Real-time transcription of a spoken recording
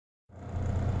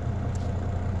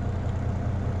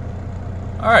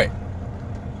Alright.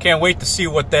 Can't wait to see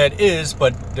what that is,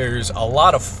 but there's a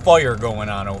lot of fire going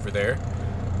on over there.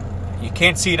 You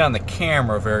can't see it on the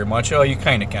camera very much. Oh, you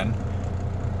kind of can.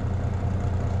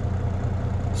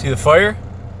 See the fire?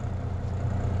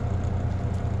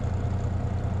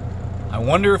 I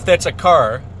wonder if that's a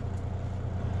car.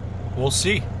 We'll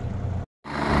see.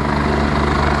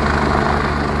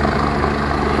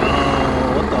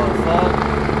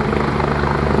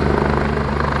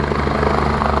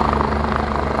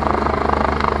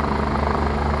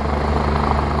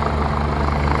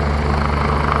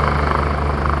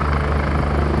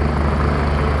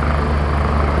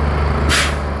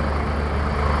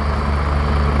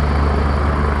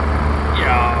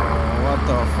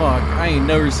 I ain't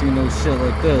never seen no shit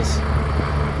like this.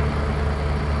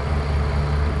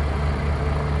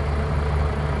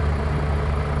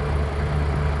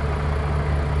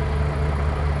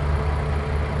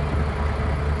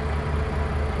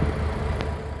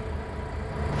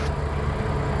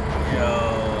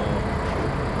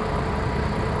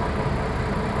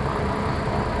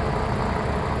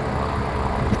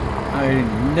 I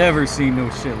ain't never seen no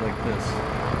shit like this.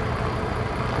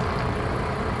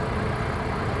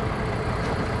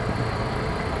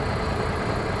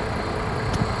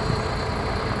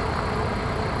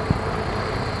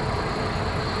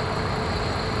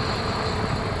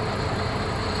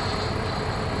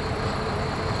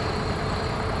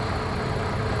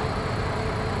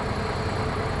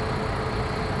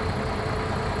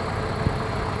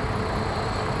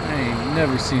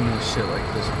 Never seen no shit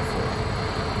like this before.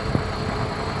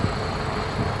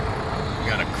 We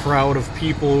got a crowd of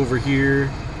people over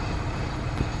here.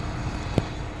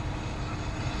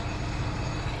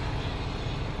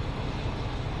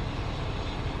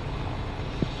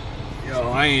 Yo,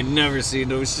 I ain't never seen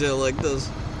no shit like this.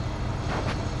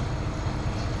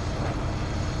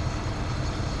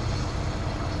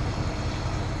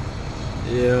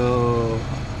 Yo.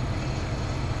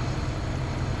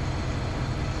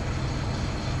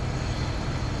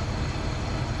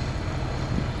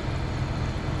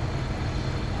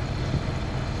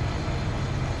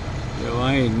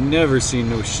 I ain't never seen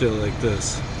no shit like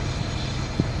this.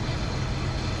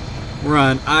 We're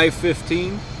on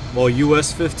I-15, well,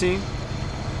 US 15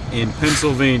 in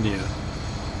Pennsylvania.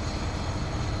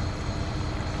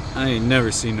 I ain't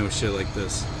never seen no shit like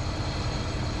this.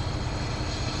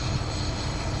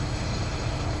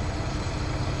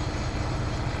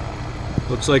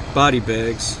 Looks like body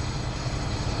bags.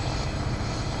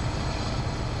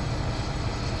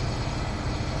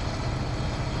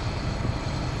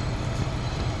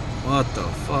 What the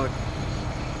fuck?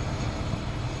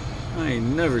 I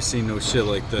ain't never seen no shit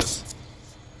like this.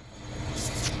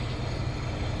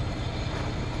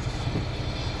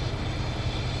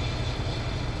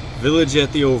 Village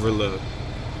at the Overlook.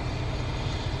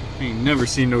 I ain't never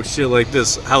seen no shit like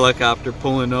this. Helicopter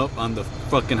pulling up on the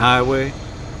fucking highway.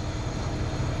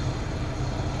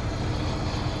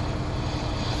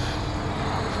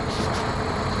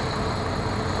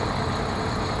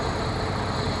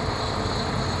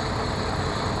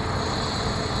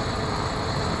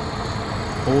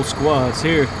 Whole squad's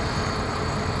here.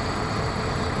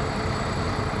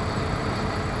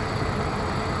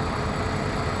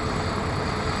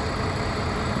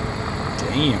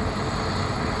 Damn.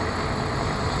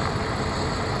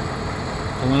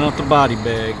 Pulling out the body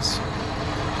bags.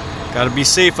 Gotta be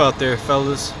safe out there,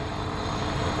 fellas.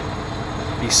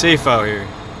 Be safe out here.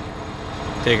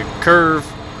 Take a curve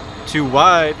too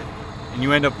wide and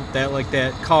you end up with that, like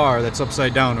that car that's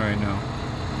upside down right now.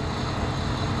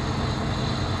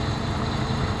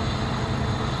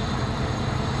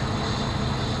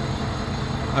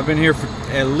 I've been here for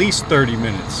at least 30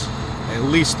 minutes. At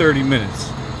least 30 minutes.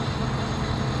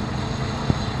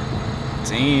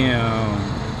 Damn.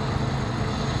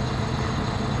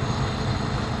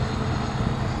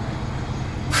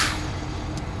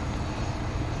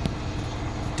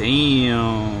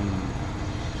 Damn.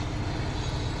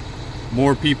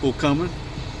 More people coming.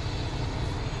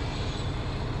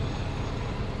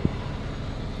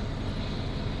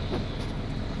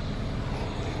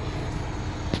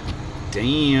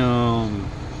 Damn.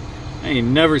 I ain't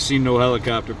never seen no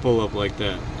helicopter pull up like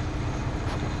that.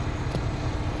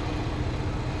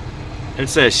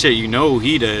 That's that shit you know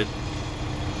he did.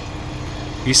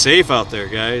 Be safe out there,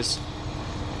 guys.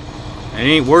 It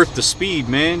ain't worth the speed,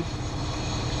 man.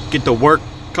 Get to work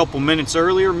a couple minutes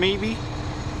earlier, maybe.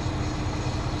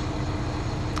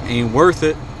 Ain't worth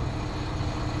it.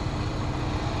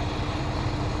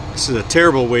 This is a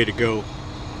terrible way to go.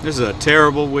 This is a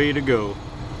terrible way to go.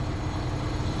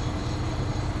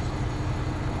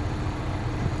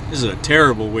 This is a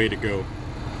terrible way to go.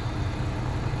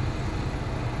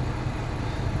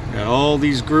 Got all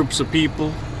these groups of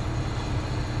people.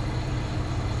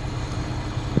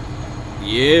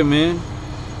 Yeah, man.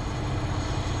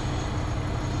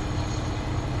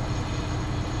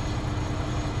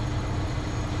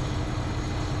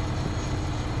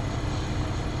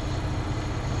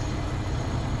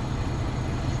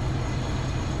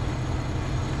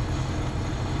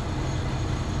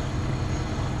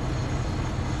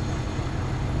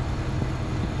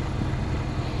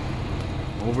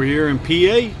 Over here in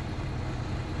PA,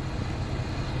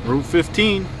 Route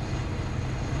 15,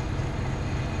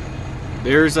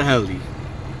 there's a heli.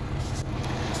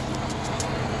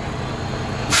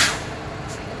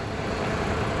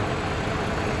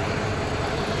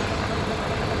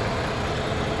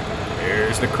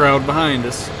 There's the crowd behind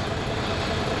us.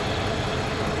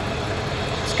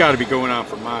 It's got to be going on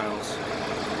for miles.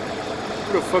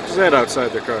 Who the fuck is that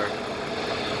outside their car?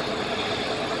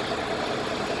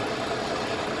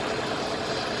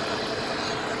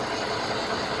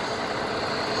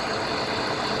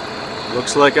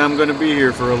 Looks like I'm gonna be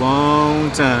here for a long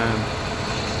time.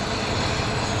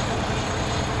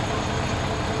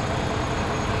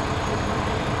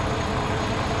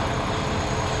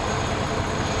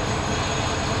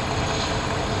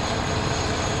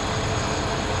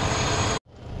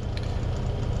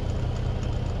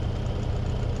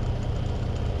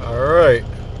 Alright.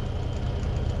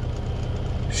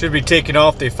 Should be taking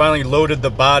off. They finally loaded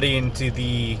the body into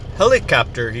the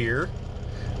helicopter here.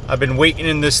 I've been waiting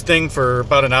in this thing for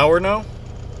about an hour now.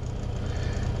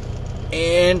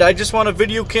 And I just want to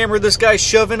video camera this guy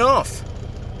shoving off.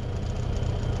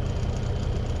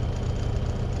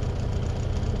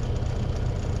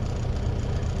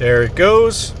 There it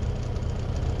goes.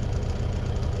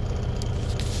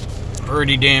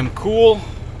 Pretty damn cool.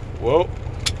 Whoa.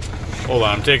 Hold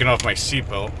on, I'm taking off my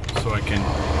seatbelt so I can...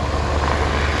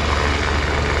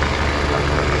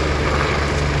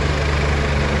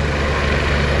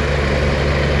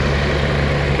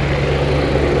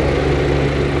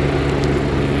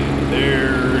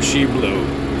 She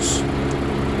blows.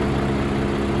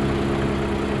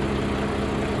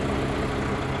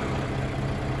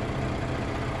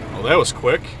 Well, that was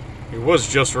quick. It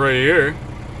was just right here.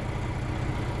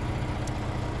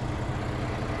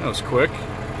 That was quick.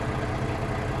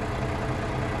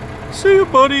 See you,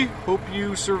 buddy. Hope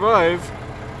you survive.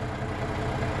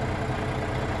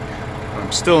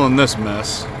 I'm still in this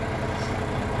mess.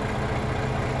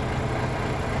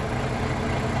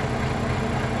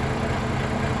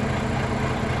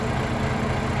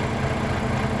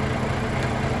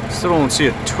 Still don't see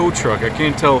a tow truck. I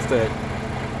can't tell if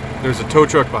there's a tow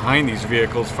truck behind these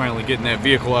vehicles, finally getting that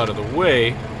vehicle out of the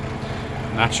way.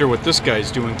 Not sure what this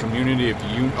guy's doing. Community of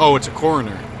you. Oh, it's a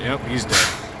coroner. Yep, he's dead.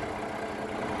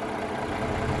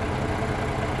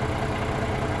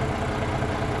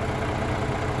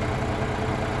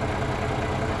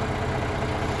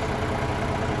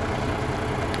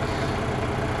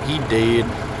 He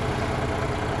dead.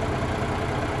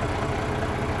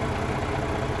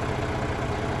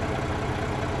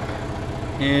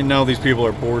 And now these people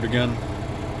are bored again.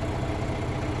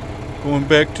 Going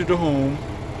back to the home.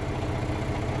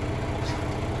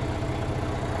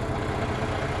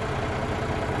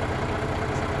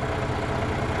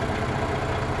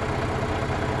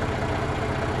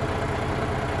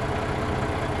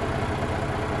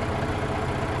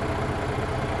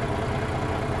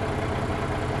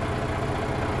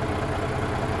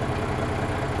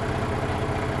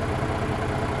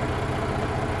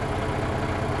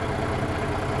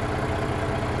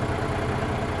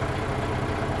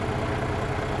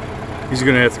 He's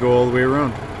gonna have to go all the way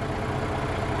around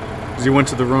because he went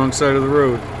to the wrong side of the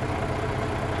road.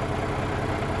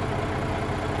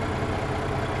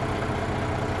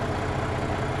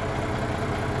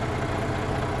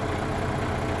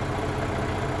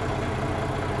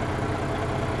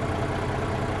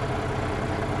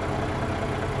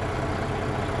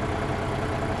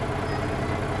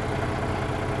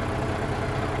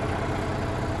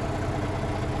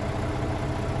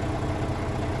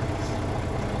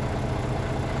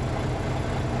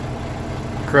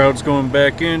 Crowd's going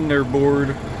back in, they're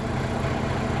bored.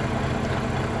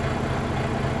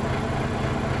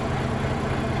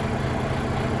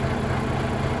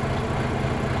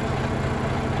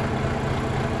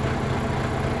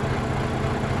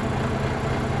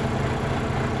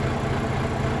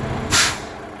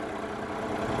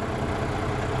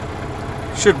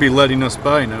 Should be letting us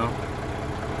by now.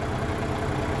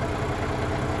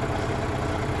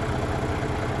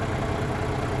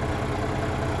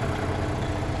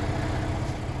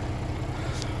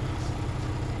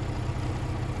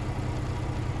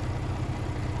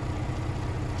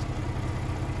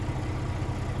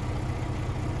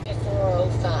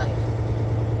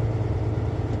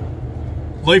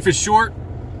 Life is short.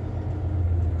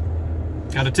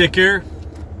 Gotta take care.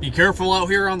 Be careful out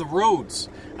here on the roads.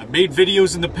 I've made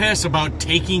videos in the past about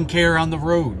taking care on the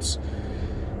roads.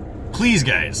 Please,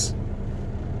 guys.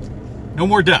 No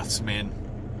more deaths, man.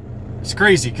 It's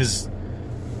crazy because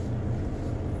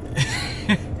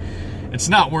it's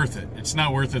not worth it. It's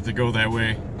not worth it to go that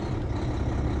way.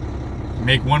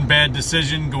 Make one bad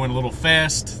decision, going a little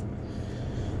fast.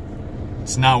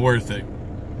 It's not worth it.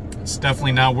 It's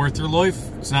definitely not worth your life.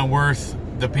 It's not worth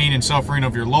the pain and suffering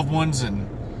of your loved ones and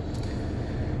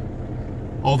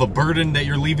all the burden that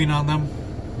you're leaving on them.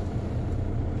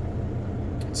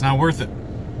 It's not worth it.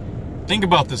 Think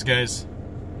about this, guys.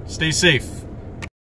 Stay safe.